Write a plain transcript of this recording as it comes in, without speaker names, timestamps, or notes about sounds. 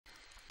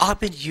I've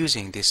been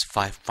using this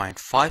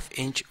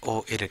 5.5-inch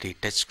OLED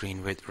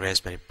touchscreen with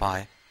Raspberry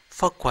Pi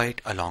for quite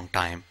a long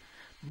time,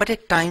 but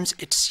at times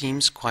it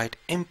seems quite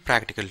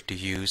impractical to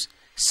use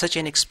such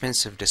an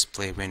expensive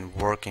display when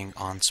working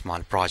on small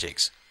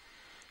projects.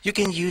 You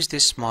can use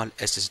this small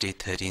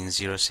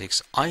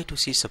SSD1306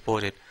 I2C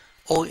supported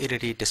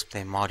OLED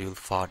display module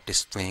for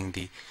displaying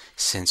the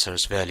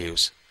sensor's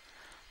values.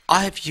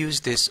 I have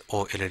used this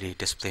OLED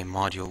display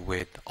module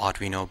with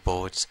Arduino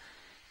boards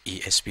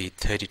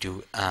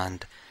ESP32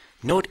 and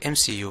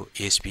Nodemcu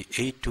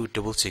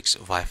ESP8266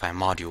 Wi-Fi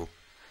module.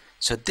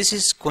 So this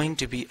is going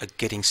to be a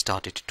getting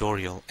started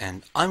tutorial,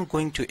 and I'm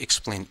going to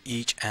explain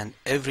each and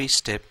every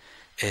step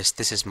as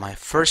this is my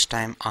first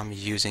time I'm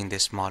using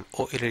this small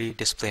OLED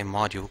display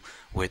module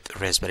with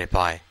Raspberry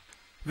Pi.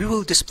 We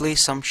will display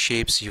some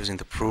shapes using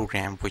the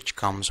program which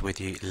comes with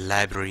the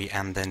library,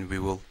 and then we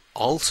will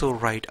also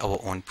write our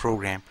own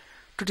program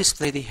to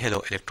display the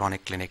Hello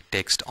Electronic Clinic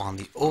text on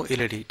the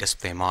OLED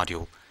display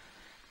module.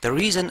 The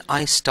reason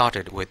I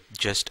started with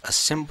just a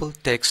simple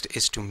text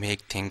is to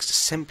make things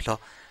simpler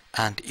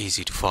and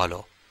easy to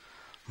follow.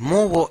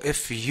 Moreover,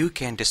 if you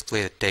can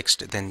display the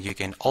text, then you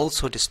can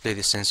also display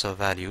the sensor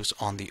values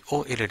on the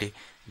OLED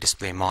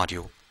display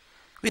module.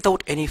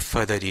 Without any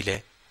further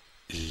delay,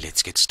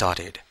 let's get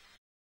started.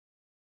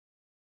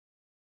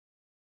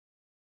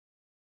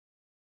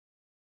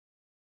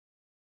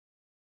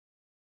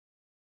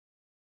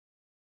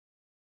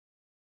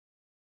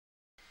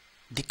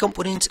 The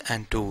components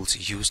and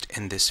tools used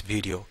in this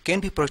video can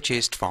be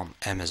purchased from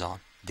Amazon.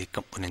 The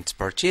components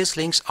purchase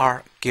links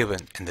are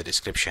given in the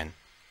description.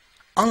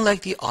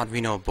 Unlike the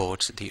Arduino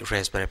boards, the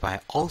Raspberry Pi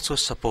also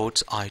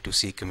supports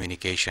I2C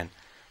communication.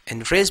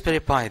 In Raspberry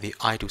Pi, the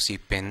I2C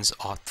pins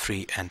are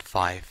 3 and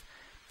 5.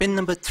 Pin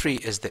number 3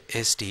 is the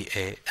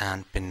SDA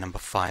and pin number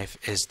 5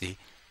 is the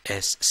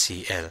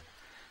SCL.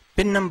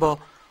 Pin number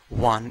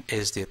 1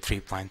 is the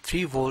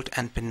 3.3 volt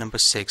and pin number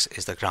 6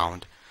 is the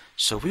ground.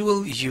 So we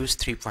will use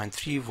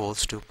 3.3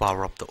 volts to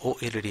power up the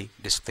OLED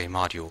display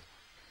module.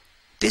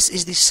 This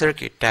is the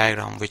circuit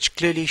diagram which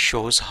clearly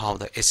shows how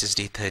the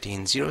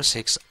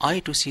SSD1306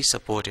 I2C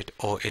supported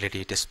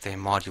OLED display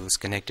module is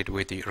connected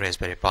with the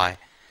Raspberry Pi.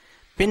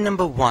 Pin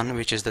number 1,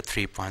 which is the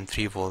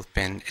 3.3 volt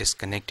pin, is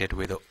connected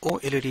with the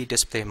OLED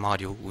display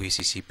module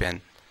VCC pin.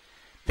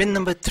 Pin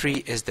number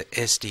 3 is the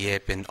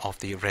SDA pin of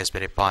the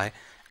Raspberry Pi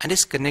and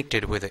is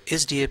connected with the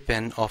SDA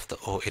pin of the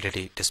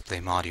OLED display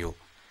module.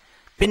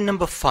 Pin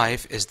number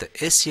 5 is the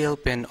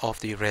SCL pin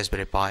of the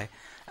Raspberry Pi,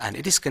 and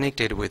it is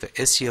connected with the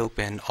SCL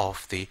pin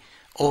of the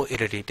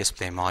OLED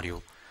display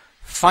module.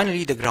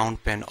 Finally, the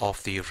ground pin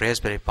of the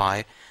Raspberry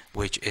Pi,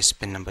 which is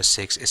pin number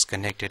 6, is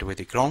connected with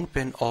the ground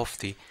pin of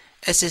the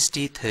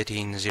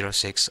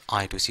SSD1306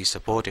 I2C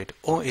supported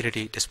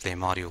OLED display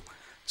module.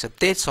 So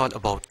that's all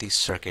about the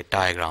circuit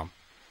diagram.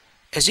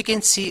 As you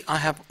can see, I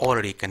have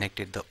already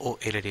connected the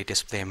OLED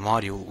display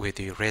module with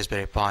the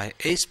Raspberry Pi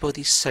as per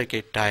the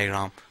circuit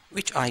diagram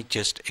which I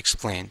just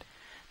explained.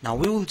 Now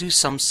we will do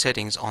some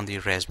settings on the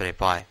Raspberry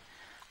Pi.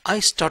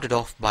 I started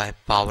off by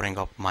powering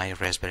up my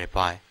Raspberry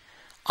Pi.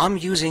 I'm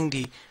using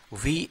the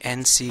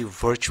VNC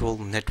Virtual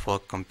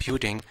Network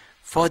Computing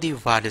for the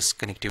wireless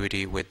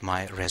connectivity with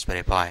my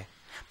Raspberry Pi,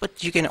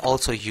 but you can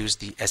also use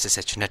the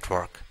SSH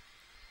network.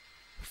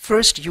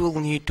 First, you will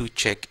need to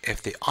check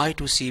if the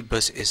I2C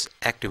bus is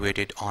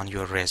activated on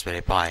your Raspberry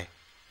Pi.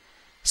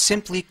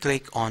 Simply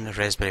click on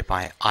Raspberry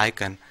Pi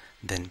icon,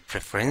 then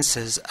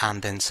Preferences,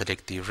 and then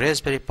select the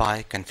Raspberry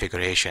Pi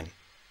configuration.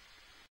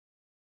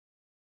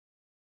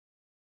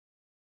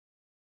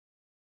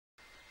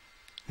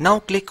 Now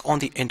click on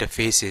the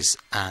interfaces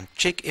and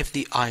check if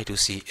the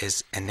I2C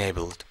is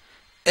enabled.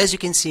 As you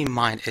can see,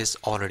 mine is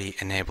already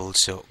enabled,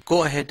 so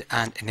go ahead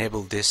and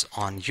enable this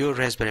on your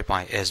Raspberry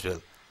Pi as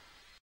well.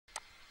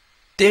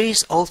 There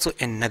is also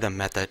another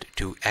method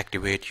to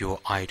activate your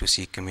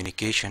I2C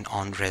communication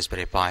on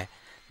Raspberry Pi.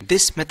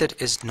 This method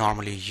is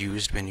normally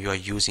used when you are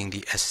using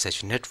the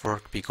SSH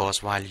network,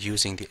 because while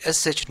using the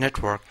SSH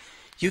network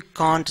you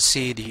can't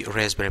see the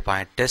Raspberry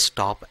Pi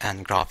desktop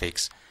and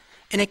graphics.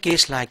 In a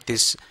case like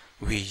this,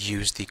 we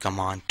use the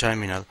command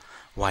terminal.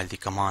 While the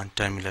command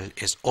terminal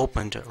is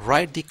opened,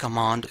 write the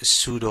command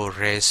sudo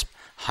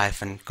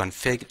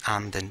rasp-config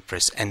and then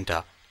press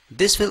enter.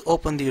 This will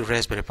open the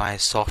Raspberry Pi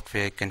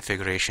software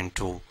configuration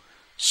tool.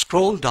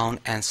 Scroll down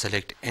and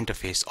select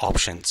interface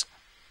options.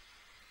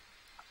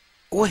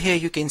 Over here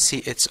you can see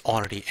it's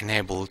already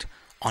enabled.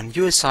 On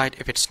your side,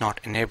 if it's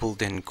not enabled,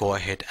 then go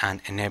ahead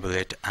and enable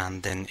it,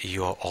 and then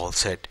you're all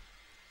set.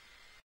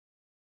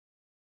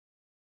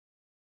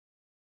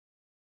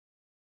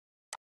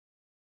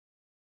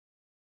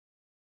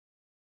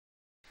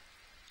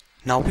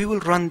 Now we will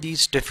run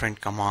these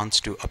different commands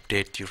to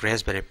update the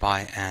Raspberry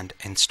Pi and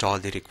install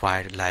the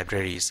required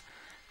libraries.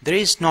 There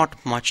is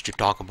not much to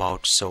talk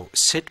about, so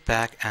sit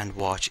back and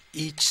watch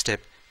each step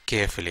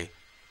carefully.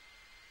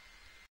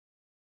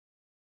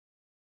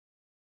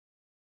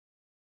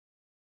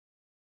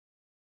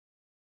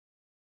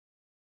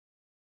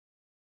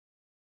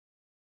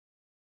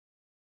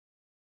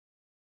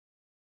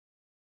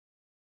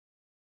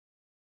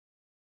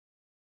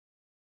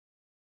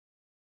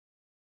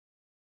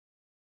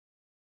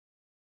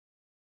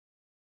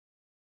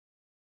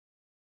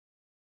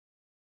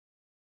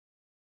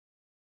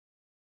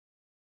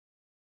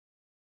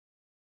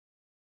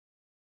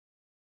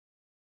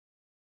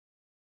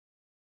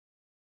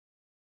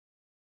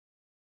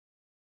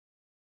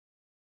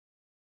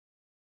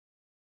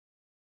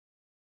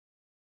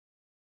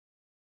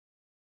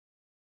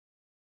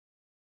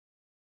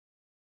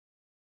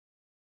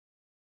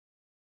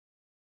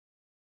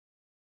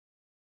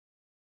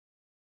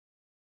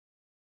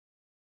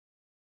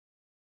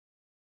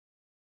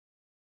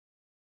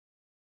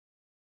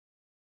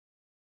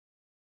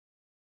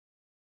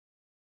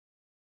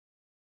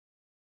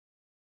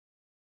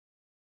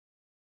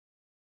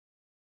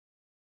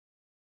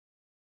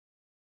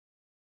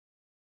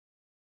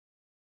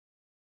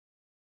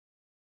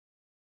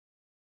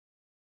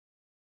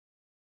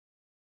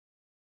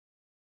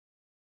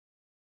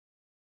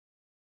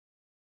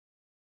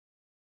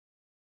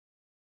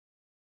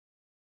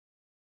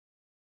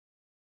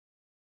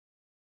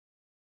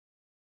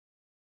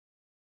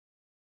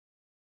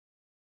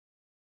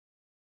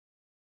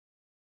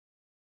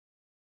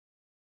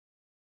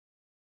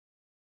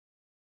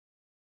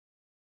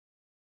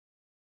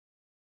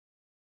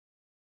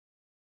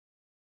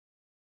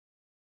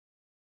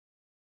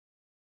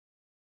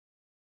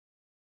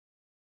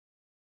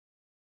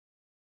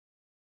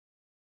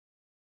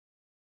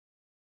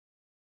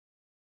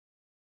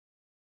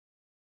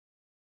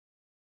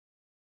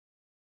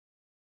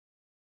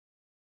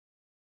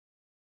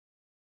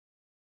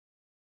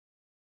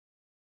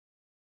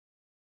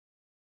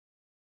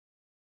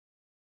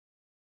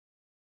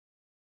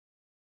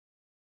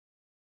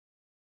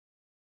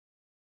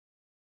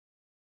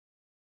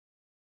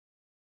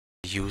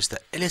 use the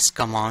ls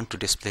command to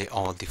display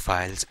all the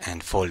files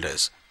and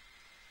folders.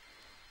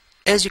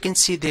 As you can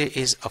see, there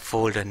is a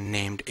folder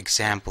named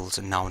examples.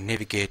 Now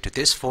navigate to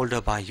this folder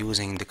by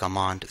using the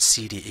command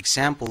cd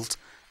examples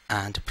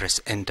and press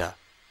enter.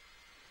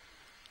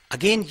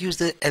 Again, use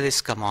the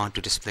ls command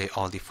to display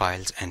all the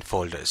files and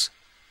folders.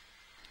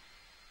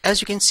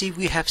 As you can see,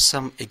 we have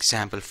some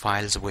example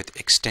files with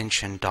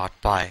extension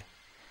 .py.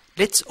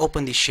 Let's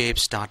open the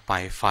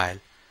shapes.py file.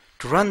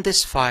 To run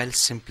this file,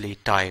 simply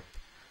type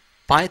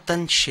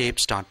python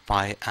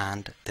shapes.py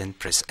and then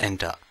press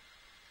enter.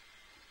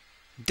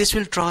 This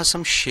will draw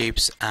some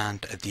shapes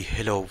and the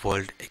hello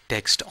world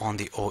text on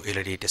the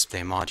OLED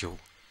display module.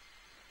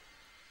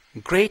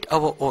 Great,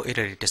 our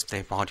OLED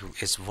display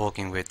module is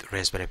working with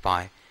Raspberry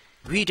Pi.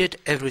 We did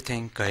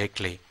everything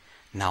correctly.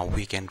 Now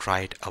we can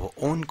write our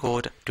own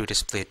code to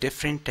display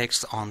different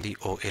text on the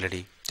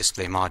OLED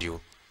display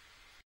module.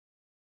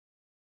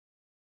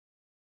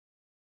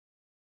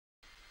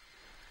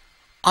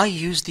 I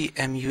use the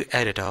MU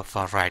editor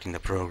for writing the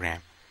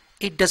program.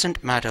 It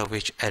doesn't matter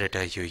which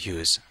editor you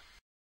use.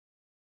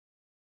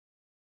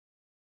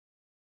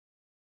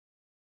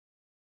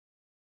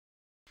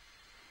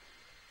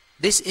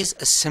 This is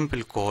a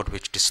simple code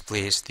which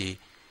displays the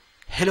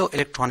Hello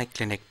Electronic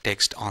Clinic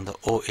text on the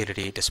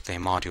OLED display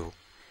module.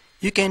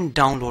 You can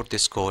download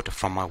this code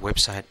from my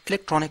website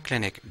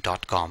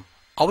electronicclinic.com.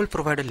 I will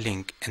provide a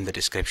link in the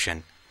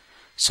description.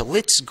 So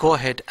let's go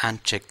ahead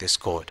and check this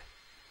code.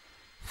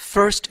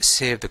 First,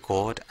 save the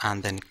code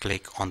and then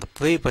click on the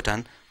play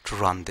button to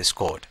run this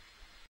code.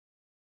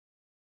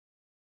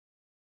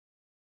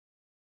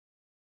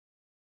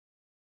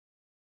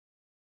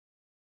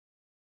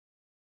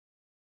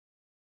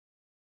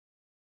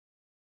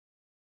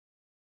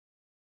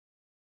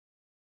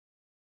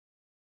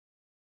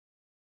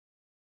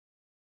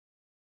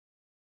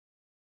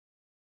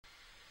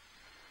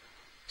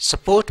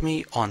 Support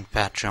me on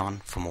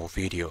Patreon for more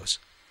videos.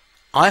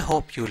 I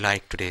hope you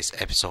liked today's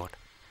episode.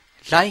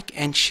 Like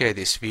and share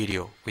this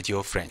video with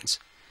your friends.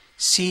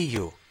 See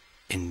you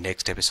in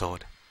next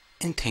episode,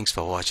 and thanks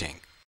for watching.